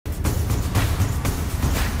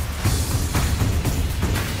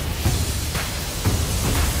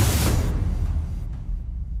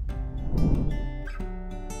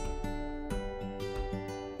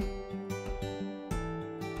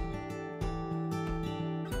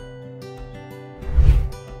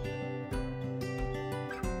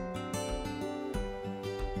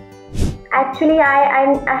Actually,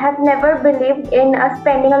 I have never believed in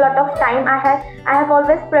spending a lot of time. I have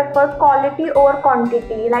always preferred quality over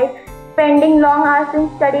quantity. Like spending long hours in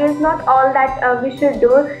study is not all that we should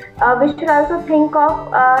do. We should also think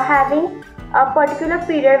of having a particular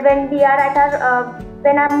period when we are at our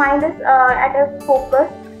when our mind is at a focus.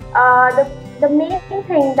 The main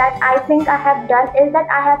thing that I think I have done is that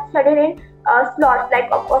I have studied in slots like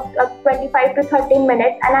of 25 to 30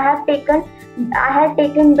 minutes, and I had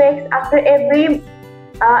taken breaks after every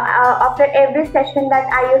session that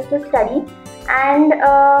I used to study. And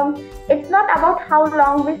it's not about how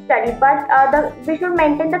long we study, but we should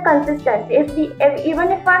maintain the consistency.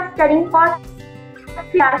 Even if I'm studying for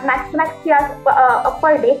 3 hours, max to max 3 hours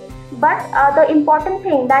per day, but the important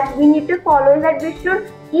thing that we need to follow is that we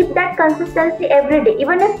should keep that consistency every day.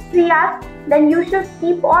 Even if 3 hours, then you should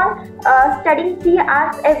keep on studying 3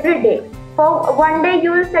 hours every day. For one day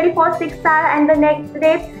you will study for 6 hours, and the next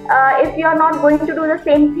day if you are not going to do the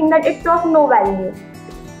same thing, that it's of no value.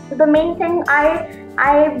 So the main thing I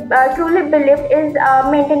truly believe is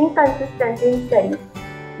maintaining consistency in studies,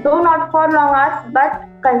 though not for long hours, but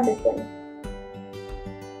consistent.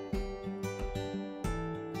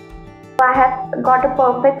 I have got a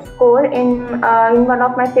perfect score in one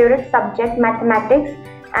of my favorite subjects, mathematics,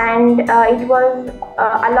 and it was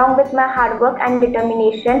along with my hard work and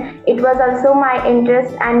determination. It was also my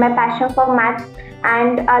interest and my passion for maths,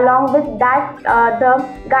 and along with that the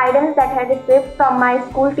guidance that I received from my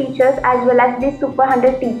school teachers as well as the Super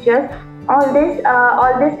 100 teachers. All this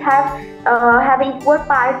have equal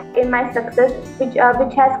part in my success, which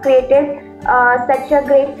has created such a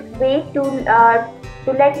great way to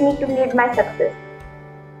let me to lead my success.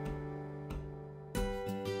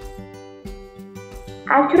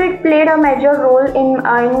 Actually, it played a major role in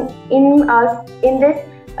this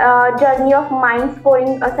journey of mine,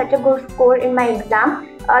 scoring such a good score in my exam.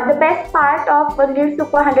 The best part of the Lead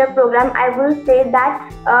Super 100 program, I will say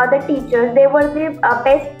that the teachers, they were the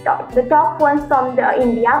the top ones from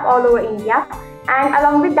India, all over India. And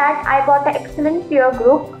along with that, I got an excellent peer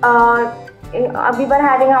group. We were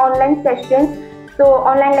having online sessions, so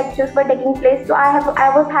online lectures were taking place. So I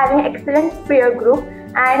was having an excellent peer group,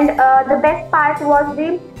 and the best part was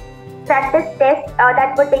the practice tests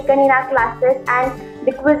that were taken in our classes, and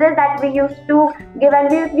the quizzes that we used to give, and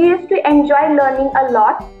we used to enjoy learning a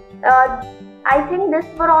lot. I think these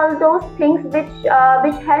were all those things which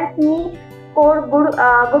helped me score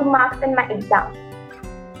good marks in my exam.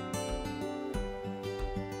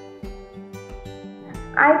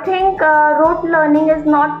 I think rote learning is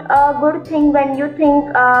not a good thing when you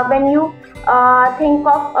think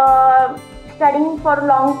of studying for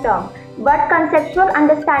long term. But conceptual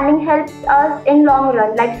understanding helps us in long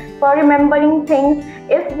run, like for remembering things.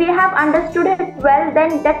 If we have understood it well,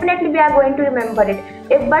 then definitely we are going to remember it.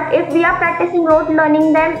 But if we are practicing rote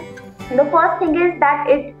learning, then the first thing is that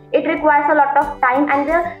it requires a lot of time, and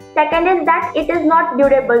the second is that it is not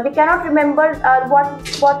durable. We cannot remember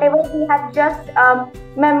whatever we have just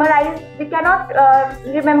memorized. We cannot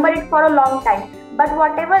remember it for a long time. But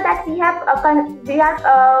whatever that we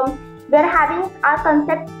are having our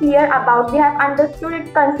concept clear about, we have understood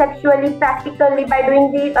it conceptually, practically by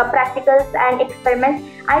doing the practicals and experiments.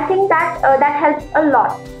 I think that that helps a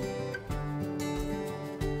lot.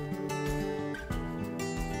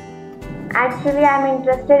 Actually, I'm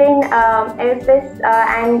interested in aerospace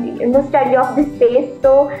and study of the space,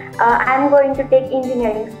 so I'm going to take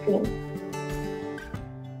engineering stream.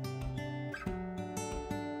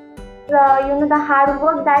 The hard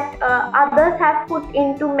work that others have put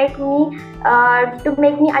in to make me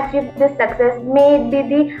achieve this success. May it be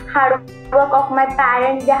the hard work of my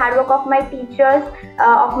parents, the hard work of my teachers,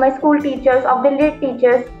 of my school teachers, of the lead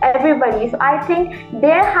teachers, everybody. So I think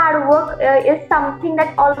their hard work is something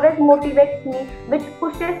that always motivates me, which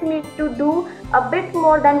pushes me to do a bit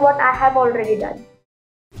more than what I have already done.